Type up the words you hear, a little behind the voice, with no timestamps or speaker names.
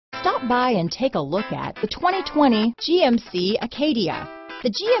Stop by and take a look at the 2020 GMC Acadia. The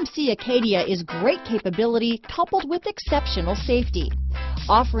GMC Acadia is great capability coupled with exceptional safety.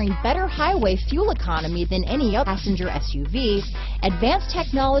 Offering better highway fuel economy than any other passenger SUV, advanced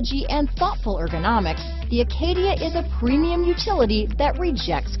technology and thoughtful ergonomics, the Acadia is a premium utility that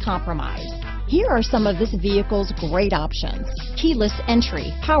rejects compromise. Here are some of this vehicle's great options: keyless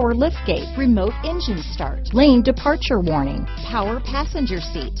entry, power liftgate, remote engine start, lane departure warning, power passenger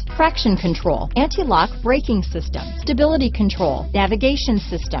seat, traction control, anti-lock braking system, stability control, navigation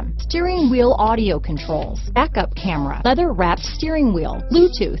system, steering wheel audio controls, backup camera, leather-wrapped steering wheel,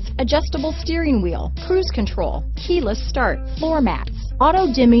 Bluetooth, adjustable steering wheel, cruise control, keyless start, floor mats,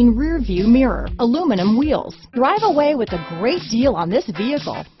 auto-dimming rear view mirror, aluminum wheels. Drive away with a great deal on this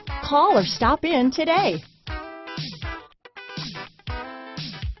vehicle. Call or stop in today.